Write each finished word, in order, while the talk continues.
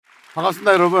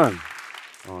반갑습니다, 여러분.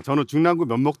 저는 중랑구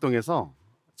면목동에서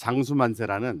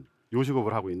장수만세라는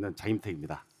요식업을 하고 있는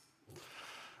장임택입니다.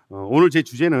 오늘 제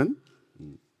주제는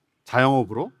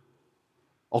자영업으로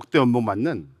억대 연봉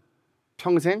받는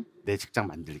평생 내 직장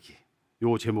만들기,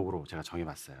 요 제목으로 제가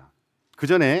정해봤어요. 그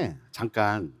전에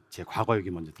잠깐 제 과거 얘기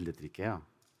먼저 들려드릴게요.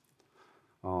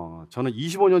 저는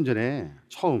 25년 전에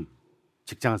처음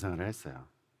직장 생활을 했어요.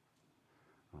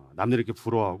 남들이 이렇게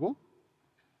부러워하고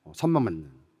선만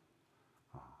받는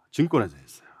증권회사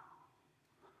했어요.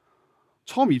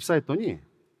 처음 입사했더니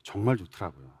정말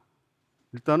좋더라고요.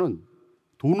 일단은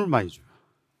돈을 많이 줘요.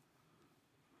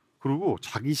 그리고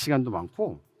자기 시간도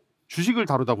많고 주식을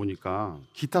다루다 보니까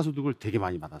기타 소득을 되게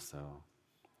많이 받았어요.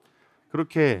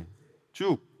 그렇게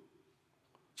쭉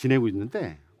지내고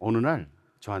있는데 어느 날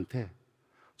저한테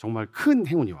정말 큰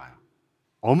행운이 와요.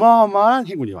 어마어마한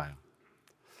행운이 와요.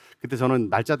 그때 저는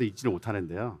날짜도 잊지를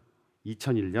못하는데요.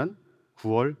 2001년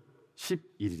 9월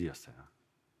 11일이었어요.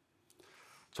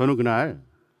 저는 그날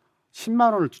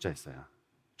 10만 원을 투자했어요.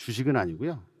 주식은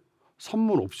아니고요.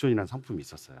 선물 옵션이라는 상품이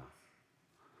있었어요.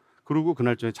 그리고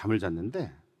그날 저녁에 잠을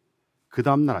잤는데 그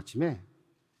다음날 아침에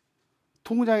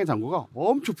통장의 잔고가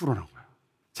엄청 불어난 거예요.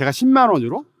 제가 10만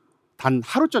원으로 단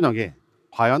하루 저녁에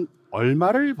과연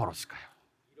얼마를 벌었을까요?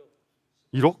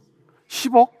 1억?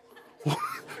 10억?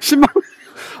 10만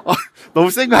원?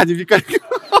 너무 센 거 아닙니까?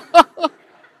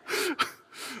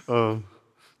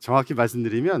 정확히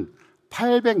말씀드리면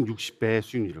 860배의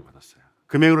수익률을 받았어요.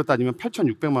 금액으로 따지면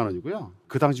 8,600만 원이고요.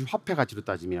 그 당시 화폐 가치로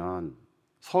따지면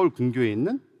서울 근교에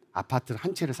있는 아파트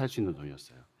한 채를 살 수 있는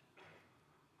돈이었어요.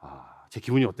 제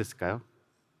기분이 어땠을까요?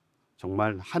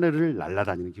 정말 하늘을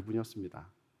날아다니는 기분이었습니다.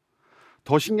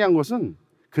 더 신기한 것은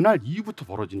그날 이후부터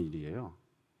벌어진 일이에요.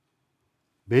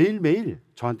 매일매일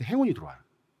저한테 행운이 들어와요.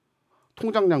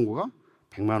 통장 잔고가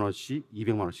 100만 원씩,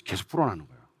 200만 원씩 계속 불어나는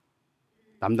거예요.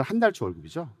 남들 한 달치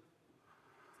월급이죠.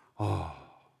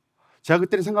 제가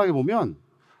그때는 생각해 보면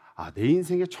내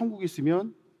인생에 천국이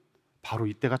있으면 바로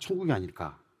이때가 천국이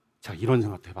아닐까, 제가 이런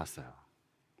생각도 해봤어요.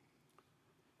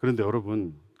 그런데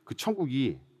여러분, 그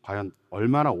천국이 과연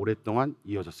얼마나 오랫동안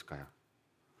이어졌을까요?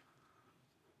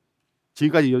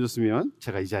 지금까지 이어졌으면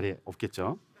제가 이 자리에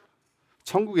없겠죠.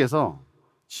 천국에서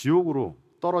지옥으로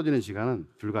떨어지는 시간은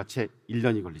불과 채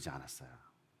 1년이 걸리지 않았어요.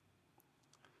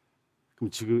 그럼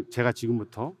제가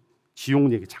지금부터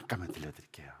지옥 얘기 잠깐만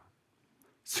들려드릴게요.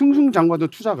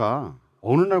 승승장구하던 투자가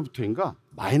어느 날부터인가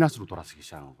마이너스로 돌아서기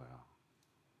시작한 거예요.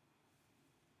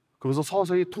 그러면서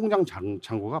서서히 통장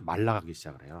잔고가 말라가기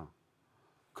시작을 해요.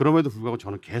 그럼에도 불구하고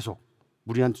저는 계속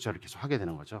무리한 투자를 계속 하게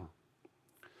되는 거죠.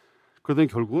 그러더니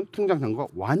결국은 통장 잔고가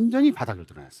완전히 바닥을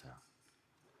드러냈어요.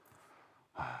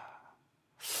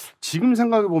 지금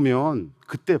생각해 보면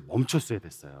그때 멈췄어야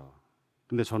됐어요.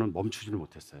 근데 저는 멈추지를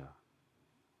못했어요.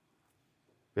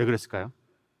 왜 그랬을까요?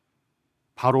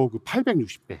 바로 그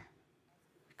 860배.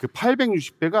 그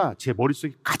 860배가 제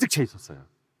머릿속에 가득 차 있었어요.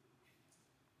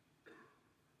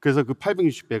 그래서 그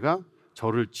 860배가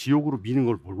저를 지옥으로 미는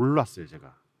걸 몰랐어요,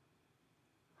 제가.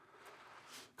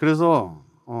 그래서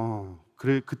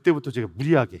그때부터 제가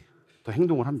무리하게 더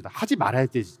행동을 합니다. 하지 말아야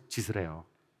될 짓을 해요.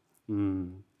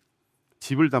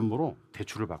 집을 담보로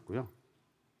대출을 받고요.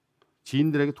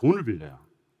 지인들에게 돈을 빌려요.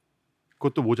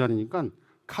 그것도 모자라니까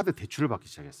카드 대출을 받기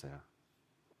시작했어요.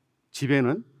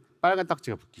 집에는 빨간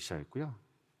딱지가 붙기 시작했고요.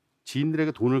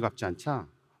 지인들에게 돈을 갚지 않자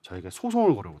저에게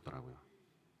소송을 걸어오더라고요.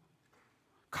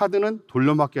 카드는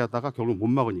돌려막기 하다가 결국 못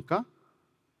막으니까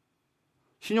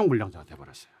신용불량자가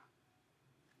돼버렸어요.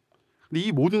 근데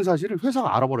이 모든 사실을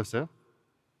회사가 알아버렸어요.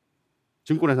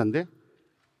 증권회사인데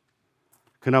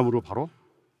그남으로 바로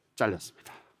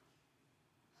잘렸습니다.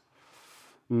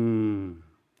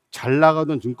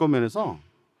 잘나가던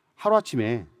증권맨에서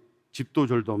하루아침에 집도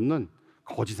절도 없는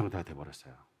거지 상태가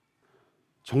돼버렸어요.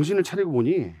 정신을 차리고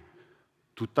보니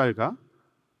두 딸과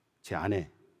제 아내,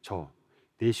 저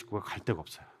네 식구가 갈 데가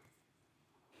없어요.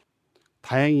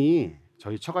 다행히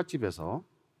저희 처갓집에서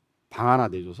방 하나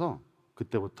내줘서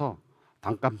그때부터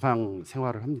단칸방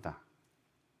생활을 합니다.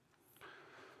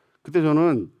 그때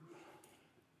저는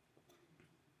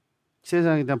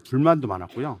세상에 대한 불만도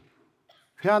많았고요.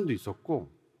 회한도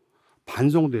있었고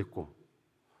반성도 했고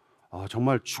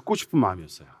정말 죽고 싶은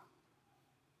마음이었어요.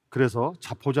 그래서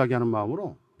자포자기하는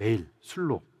마음으로 매일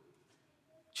술로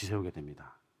지새우게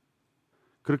됩니다.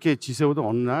 그렇게 지새우던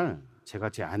어느 날 제가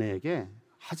제 아내에게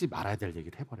하지 말아야 될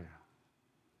얘기를 해버려요.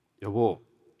 여보,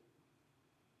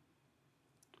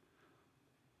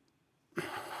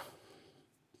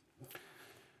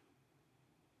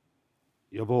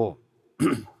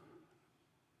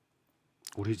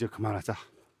 우리 이제 그만하자.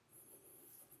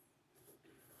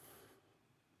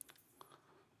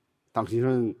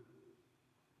 당신은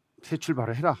새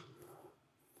출발을 해라.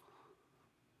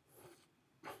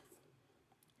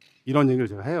 이런 얘기를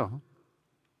제가 해요.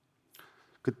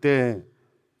 그때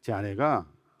제 아내가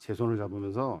제 손을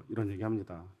잡으면서 이런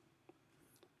얘기합니다.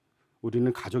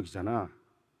 우리는 가족이잖아.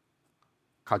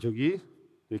 가족이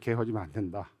이렇게 헤어지면 안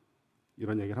된다.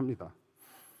 이런 얘기를 합니다.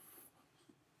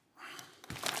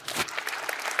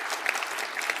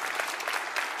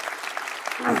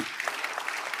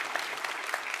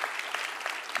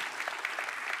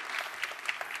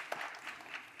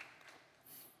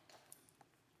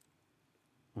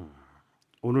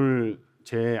 오늘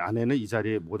제 아내는 이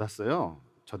자리에 못 왔어요.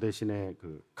 저 대신에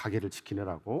그 가게를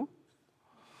지키느라고.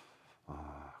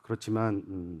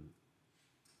 그렇지만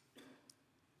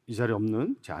이 자리에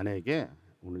없는 제 아내에게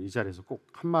오늘 이 자리에서 꼭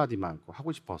한마디만 꼭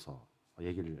하고 싶어서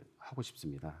얘기를 하고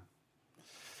싶습니다.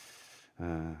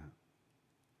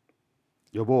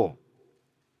 여보,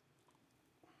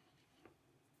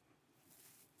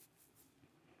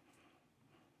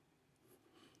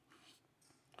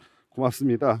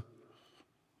 고맙습니다.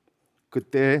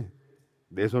 그때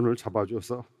내 손을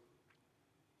잡아줘서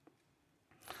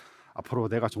앞으로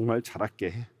내가 정말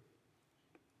잘할게.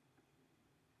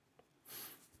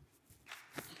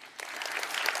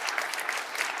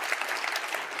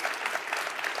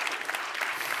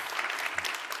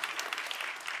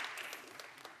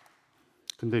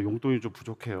 근데 용돈이 좀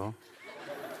부족해요.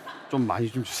 좀 많이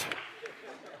좀 주세요.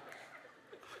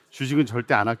 주식은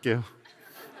절대 안 할게요.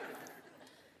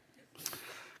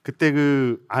 그때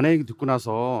그 아내 얘기 듣고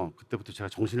나서 그때부터 제가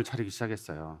정신을 차리기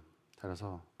시작했어요.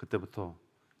 그래서 그때부터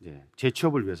이제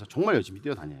재취업을 위해서 정말 열심히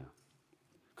뛰어다녀요.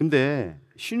 근데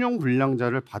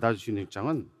신용불량자를 받아주시는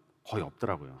입장은 거의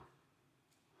없더라고요.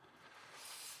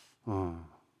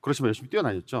 그렇지만 열심히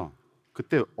뛰어다녔죠.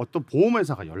 그때 어떤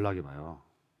보험회사가 연락이 와요.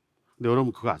 근데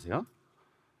여러분 그거 아세요?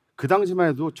 그 당시만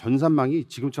해도 전산망이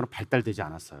지금처럼 발달되지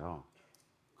않았어요.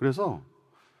 그래서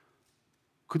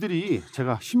그들이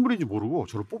제가 신분인지 모르고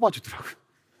저를 뽑아주더라고요.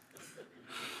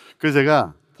 그래서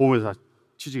제가 보험회사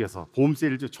취직해서 보험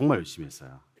세일즈 정말 열심히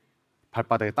했어요.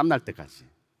 발바닥에 땀 날 때까지.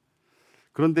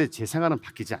 그런데 제 생활은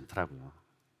바뀌지 않더라고요.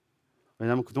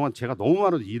 왜냐하면 그동안 제가 너무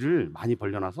많은 일을 많이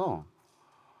벌려놔서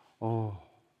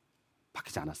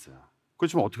바뀌지 않았어요.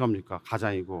 그렇지만 어떻게 합니까?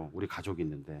 가장이고 우리 가족이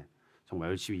있는데 정말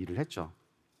열심히 일을 했죠.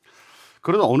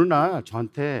 그러다 어느 날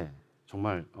저한테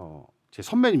정말 제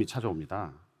선배님이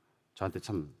찾아옵니다. 저한테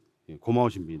참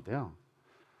고마우신 분인데요.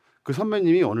 그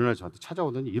선배님이 어느 날 저한테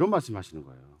찾아오더니 이런 말씀 하시는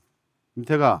거예요.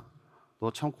 임태가,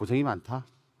 너 참 고생이 많다.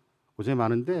 고생이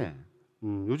많은데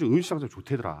요즘 음식장사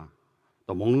좋대더라.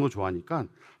 너 먹는 거 좋아하니까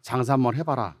장사 한번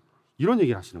해봐라. 이런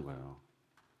얘기를 하시는 거예요.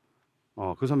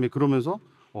 그 선배님이 그러면서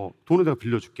돈을 내가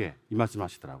빌려줄게. 이 말씀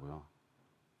하시더라고요.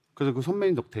 그래서 그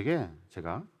선배님 덕택에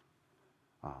제가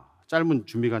짧은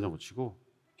준비과정 거치고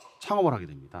창업을 하게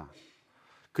됩니다.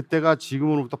 그때가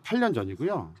지금으로부터 8년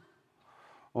전이고요.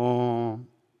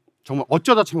 정말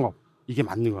어쩌다 창업 이게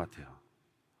맞는 것 같아요.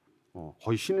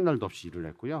 거의 쉬는 날도 없이 일을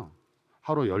했고요.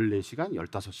 하루 14시간,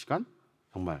 15시간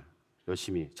정말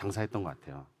열심히 장사했던 것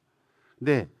같아요.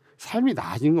 근데 삶이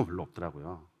나아진 건 별로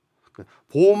없더라고요.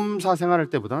 보험사 생활할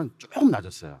때보다는 조금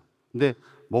낮았어요. 근데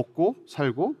먹고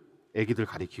살고 애기들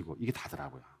가리키고 이게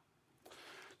다더라고요.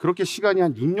 그렇게 시간이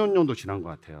한 6년 정도 지난 것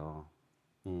같아요.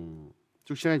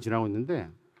 쭉 시간이 지나고 있는데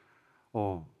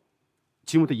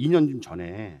지금부터 2년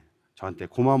전에 저한테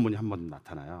고마운 분이 한 번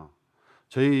나타나요.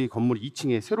 저희 건물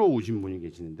 2층에 새로 오신 분이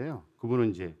계시는데요.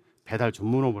 그분은 이제 배달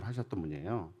전문업을 하셨던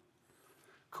분이에요.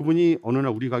 그분이 어느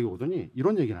날 우리 가게 오더니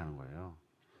이런 얘기를 하는 거예요.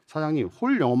 사장님,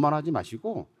 홀 영업만 하지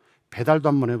마시고 배달도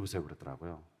한번 해보세요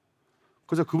그러더라고요.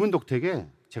 그래서 그분 덕택에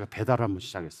제가 배달을 한번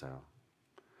시작했어요.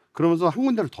 그러면서 한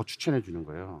군데를 더 추천해 주는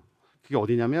거예요. 그게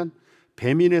어디냐면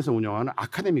배민에서 운영하는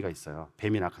아카데미가 있어요.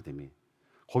 배민 아카데미.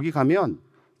 거기 가면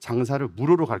장사를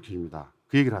무료로 가르쳐줍니다.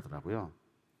 그 얘기를 하더라고요.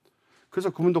 그래서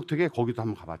그분 덕택에 거기도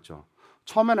한번 가봤죠.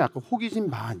 처음에는 약간 호기심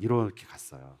반 이렇게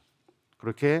갔어요.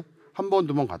 그렇게 한 번,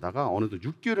 두 번 가다가 어느덧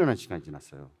 6개월이라는 시간이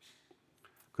지났어요.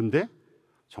 근데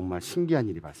정말 신기한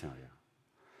일이 발생해요.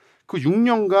 그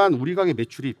 6년간 우리 가게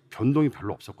매출이 변동이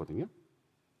별로 없었거든요.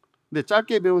 근데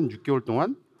짧게 배운 6개월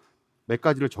동안 몇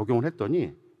가지를 적용을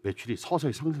했더니 매출이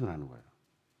서서히 상승하는 거예요.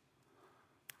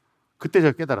 그때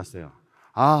제가 깨달았어요.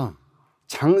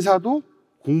 장사도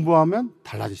공부하면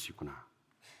달라질 수 있구나.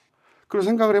 그런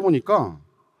생각을 해보니까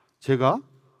제가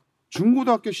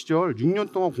중고등학교 시절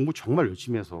 6년 동안 공부 정말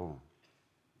열심히 해서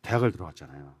대학을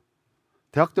들어갔잖아요.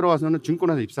 대학 들어가서는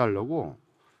증권회사 입사하려고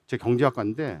제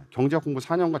경제학과인데 경제학 공부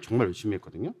 4년간 정말 열심히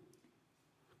했거든요.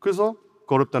 그래서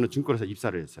그 어렵다는 증권회사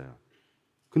입사를 했어요.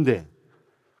 근데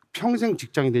평생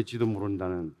직장이 될지도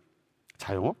모른다는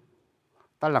자영업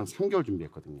딸랑 3개월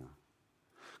준비했거든요.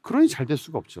 그러니 잘 될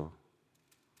수가 없죠.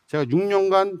 제가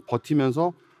 6년간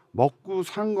버티면서 먹고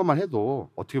사는 것만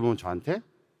해도 어떻게 보면 저한테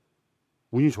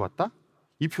운이 좋았다?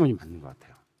 이 표현이 맞는 것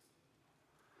같아요.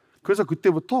 그래서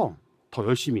그때부터 더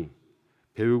열심히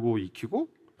배우고 익히고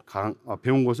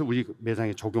배운 것을 우리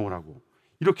매장에 적용을 하고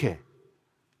이렇게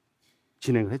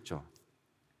진행을 했죠.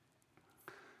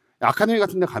 아카데미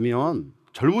같은 데 가면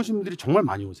젊으신 분들이 정말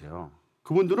많이 오세요.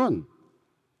 그분들은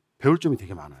배울 점이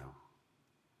되게 많아요.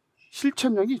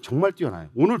 실천력이 정말 뛰어나요.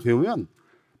 오늘 배우면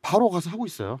바로 가서 하고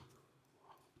있어요.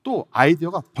 또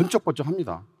아이디어가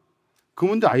번쩍번쩍합니다.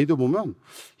 그분들 아이디어 보면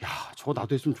야, 저거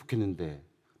나도 했으면 좋겠는데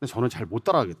근데 저는 잘 못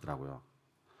따라가겠더라고요.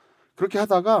 그렇게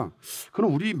하다가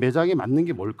그럼 우리 매장에 맞는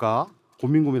게 뭘까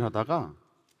고민하다가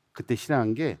그때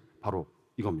실행한 게 바로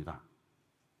이겁니다.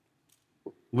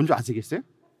 뭔지 아시겠어요?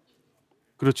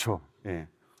 그렇죠. 예.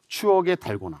 추억의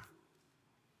달고나.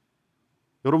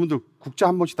 여러분들 국자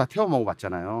한 번씩 다 태워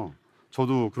먹어봤잖아요.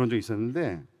 저도 그런 적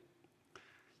있었는데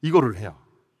이거를 해요.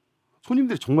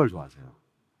 손님들이 정말 좋아하세요.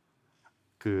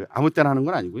 아무 때나 하는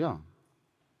건 아니고요.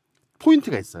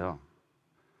 포인트가 있어요.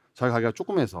 저희 가게가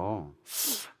조그매서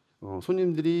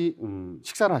손님들이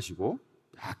식사를 하시고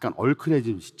약간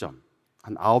얼큰해진 시점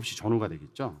한 9시 전후가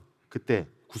되겠죠. 그때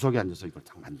구석에 앉아서 이걸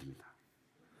딱 만듭니다.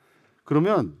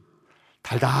 그러면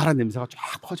달달한 냄새가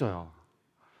쫙 퍼져요.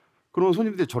 그러면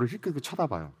손님들이 저를 힐끗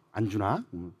쳐다봐요. 안 주나?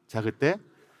 제가 그때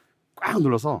꽉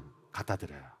눌러서 갖다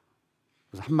드려요.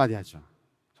 그래서 한마디 하죠.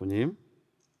 손님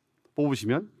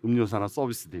뽑으시면 음료수 하나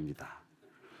서비스 드립니다.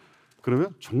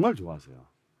 그러면 정말 좋아하세요.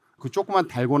 그 조그만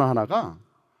달고나 하나가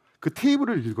그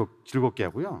테이블을 즐겁게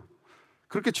하고요.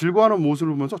 그렇게 즐거워하는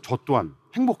모습을 보면서 저 또한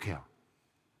행복해요.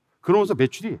 그러면서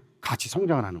매출이 같이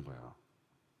성장을 하는 거예요.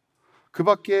 그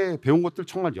밖에 배운 것들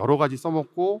정말 여러 가지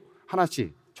써먹고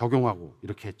하나씩 적용하고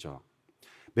이렇게 했죠.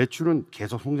 매출은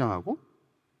계속 성장하고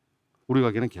우리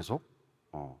가게는 계속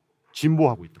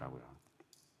진보하고 있더라고요.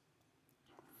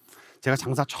 제가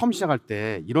장사 처음 시작할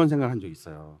때 이런 생각을 한 적이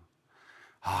있어요.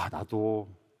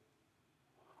 나도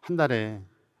한 달에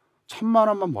 1,000만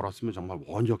원만 벌었으면 정말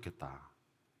원이었겠다.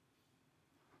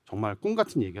 정말 꿈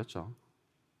같은 얘기였죠.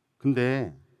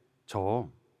 근데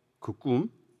저 그 꿈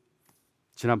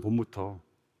지난 봄부터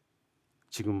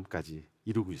지금까지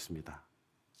이루고 있습니다.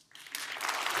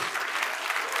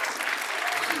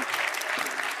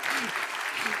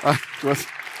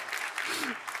 고맙습니다.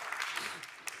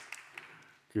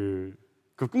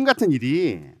 그 꿈 같은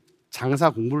일이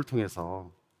장사 공부를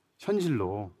통해서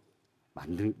현실로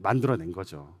만들어낸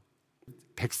거죠.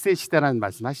 100세 시대라는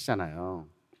말씀 하시잖아요.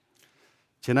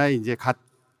 제 나이 이제 갓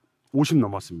 50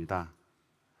 넘었습니다.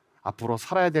 앞으로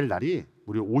살아야 될 날이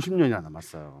무려 50년이나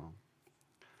남았어요.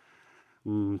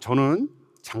 저는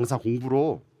장사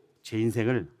공부로 제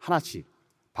인생을 하나씩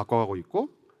바꿔가고 있고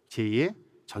제2의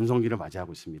전성기를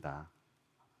맞이하고 있습니다.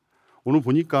 오늘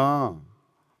보니까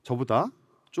저보다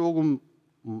조금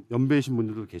연배이신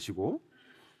분들도 계시고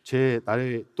제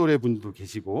나이 또래 분들도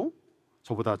계시고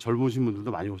저보다 젊으신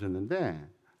분들도 많이 오셨는데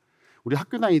우리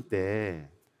학교 다닐 때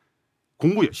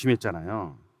공부 열심히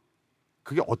했잖아요.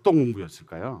 그게 어떤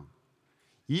공부였을까요?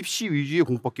 입시 위주의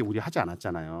공부밖에 우리 하지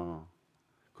않았잖아요.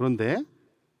 그런데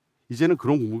이제는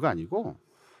그런 공부가 아니고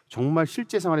정말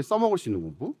실제 생활에 써먹을 수 있는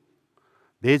공부,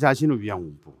 내 자신을 위한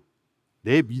공부,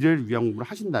 내 미래를 위한 공부를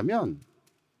하신다면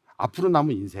앞으로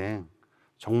남은 인생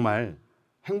정말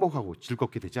행복하고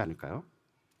즐겁게 되지 않을까요?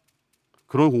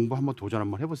 그런 공부 한번 도전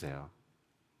한번 해보세요.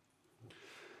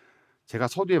 제가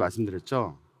서두에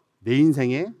말씀드렸죠. 내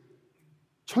인생의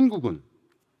천국은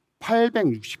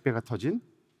 860배가 터진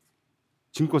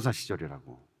증권사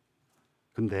시절이라고.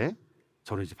 근데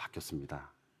저는 이제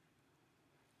바뀌었습니다.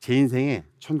 제 인생의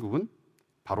천국은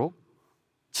바로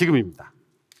지금입니다.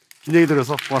 긴 얘기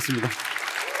들어서 고맙습니다.